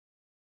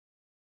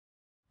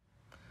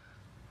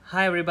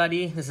Hi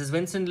everybody, this is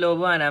Vincent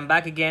Lobo and I'm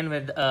back again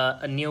with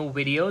a new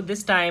video.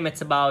 This time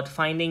it's about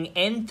finding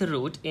nth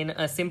root in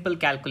a simple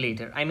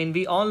calculator. I mean,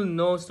 we all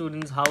know,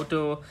 students, how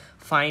to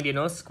find,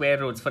 square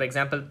roots. For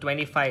example,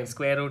 25,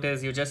 square root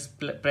is you just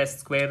press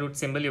square root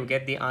symbol, you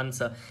get the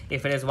answer.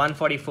 If it is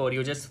 144,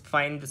 you just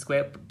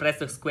press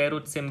the square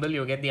root symbol,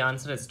 you get the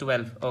answer as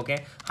 12,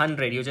 okay?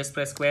 100, you just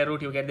press square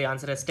root, you get the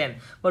answer as 10.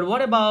 But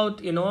what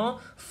about,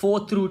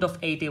 fourth root of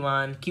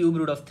 81, cube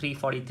root of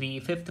 343,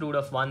 fifth root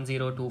of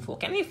 1024?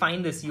 Can we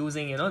find this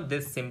using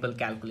this simple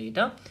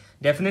calculator?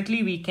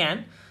 Definitely we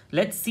can.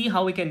 Let's see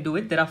how we can do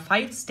it. There are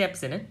 5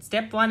 steps in it.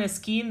 Step 1 is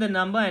key in the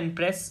number and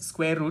press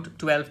square root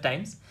 12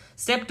 times.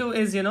 Step 2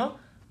 is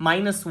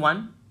minus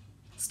 1.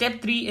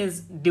 Step 3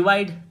 is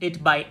divide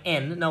it by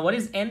n. Now what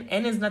is n?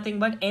 N is nothing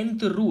but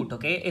nth root,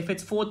 okay? If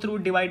it's 4th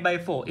root, divide by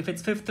 4. If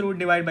it's 5th root,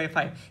 divide by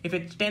 5. If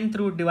it's 10th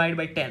root, divide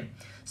by 10.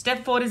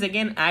 Step 4 is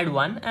again add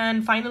 1,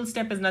 and final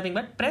step is nothing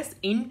but press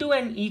into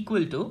and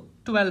equal to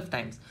 12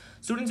 times.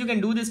 Students, you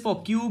can do this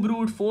for cube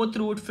root, 4th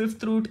root,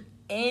 5th root,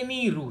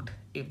 any root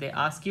if they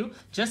ask you,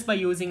 just by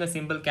using a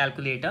simple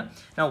calculator.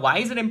 Now, why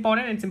is it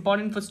important? It's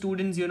important for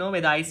students,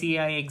 with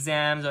ICAI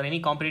exams or any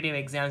competitive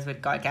exams where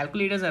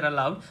calculators are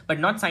allowed, but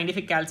not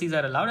scientific calcs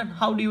are allowed. And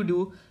how do you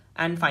do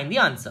and find the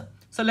answer?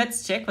 So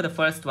let's check for the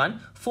first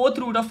one, 4th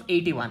root of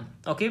 81.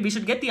 Okay, we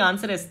should get the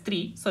answer as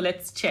 3. So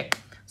let's check.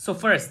 So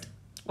first,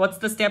 what's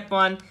the step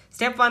 1?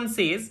 Step 1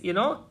 says,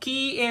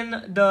 key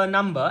in the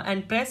number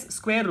and press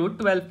square root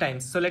 12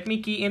 times. So let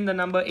me key in the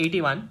number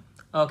 81.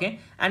 Okay,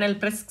 and I'll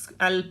press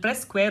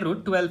square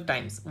root 12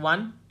 times.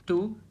 1,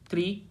 2,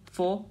 3,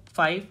 4,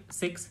 5,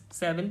 6,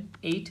 7,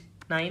 8,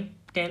 9,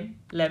 10,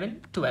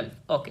 11, 12.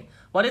 Okay,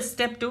 what is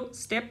step 2?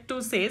 Step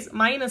 2 says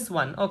minus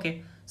 1.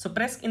 Okay, so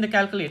press in the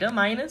calculator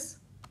minus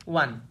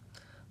 1.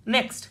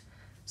 Next,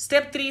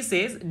 step 3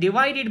 says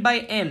divided by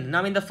n.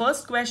 Now in the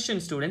first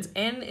question, students,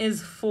 n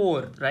is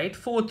 4, right?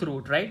 4th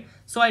root, right?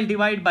 So I'll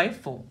divide by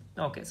 4.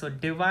 Okay, so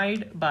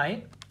divide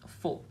by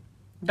 4.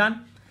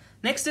 Done.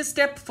 Next is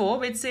step 4,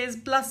 which says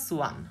plus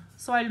 1.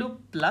 So I'll do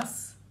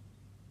plus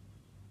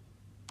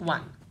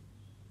 1.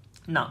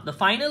 Now the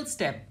final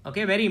step,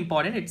 okay, very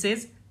important. It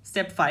says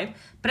step 5,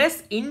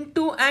 press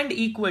into and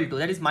equal to,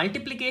 that is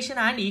multiplication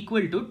and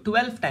equal to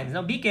 12 times.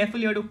 Now be careful,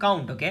 you have to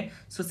count, okay?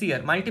 So see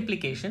here,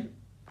 multiplication,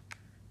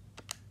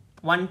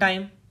 1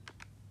 time,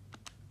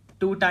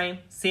 2 time,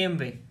 same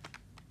way,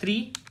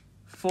 3,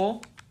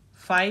 4,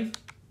 5,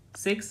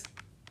 6,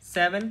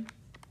 7,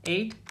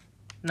 8,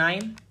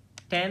 9,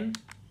 10,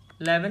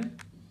 11,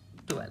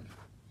 12.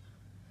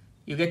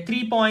 You get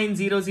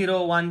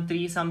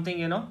 3.0013 something,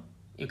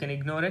 you can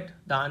ignore it.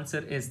 The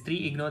answer is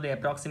 3. Ignore the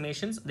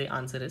approximations. The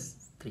answer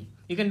is 3.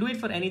 You can do it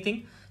for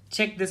anything.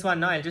 Check this one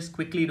now. I'll just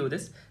quickly do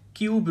this.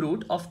 Cube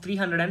root of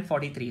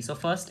 343. So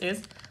first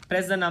is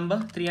press the number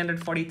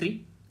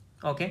 343.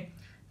 Okay.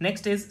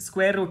 Next is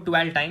square root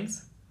 12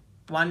 times.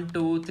 1,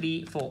 2,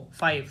 3, 4,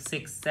 5,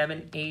 6,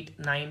 7, 8,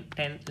 9,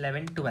 10,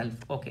 11, 12.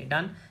 Okay,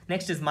 done.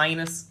 Next is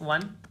minus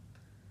 1.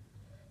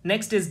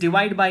 Next is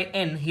divide by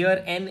n.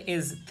 Here n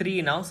is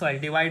 3 now, so I'll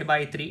divide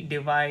by 3.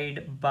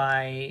 Divide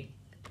by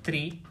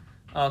 3.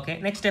 Okay,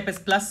 next step is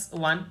plus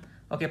 1.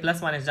 Okay,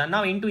 plus 1 is done.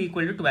 Now into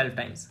equal to 12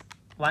 times.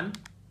 1,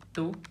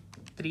 2,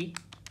 3,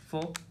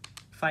 4,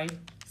 5,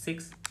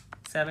 6,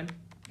 7,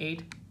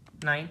 8,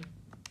 9,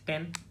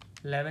 10,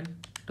 11,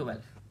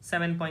 12.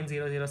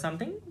 7.00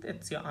 something.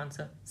 That's your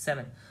answer,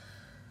 7.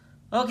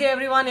 Okay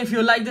everyone, if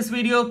you like this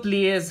video,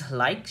 please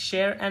like,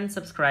 share and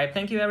subscribe.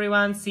 Thank you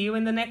everyone. See you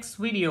in the next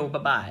video.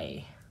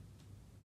 Bye-bye.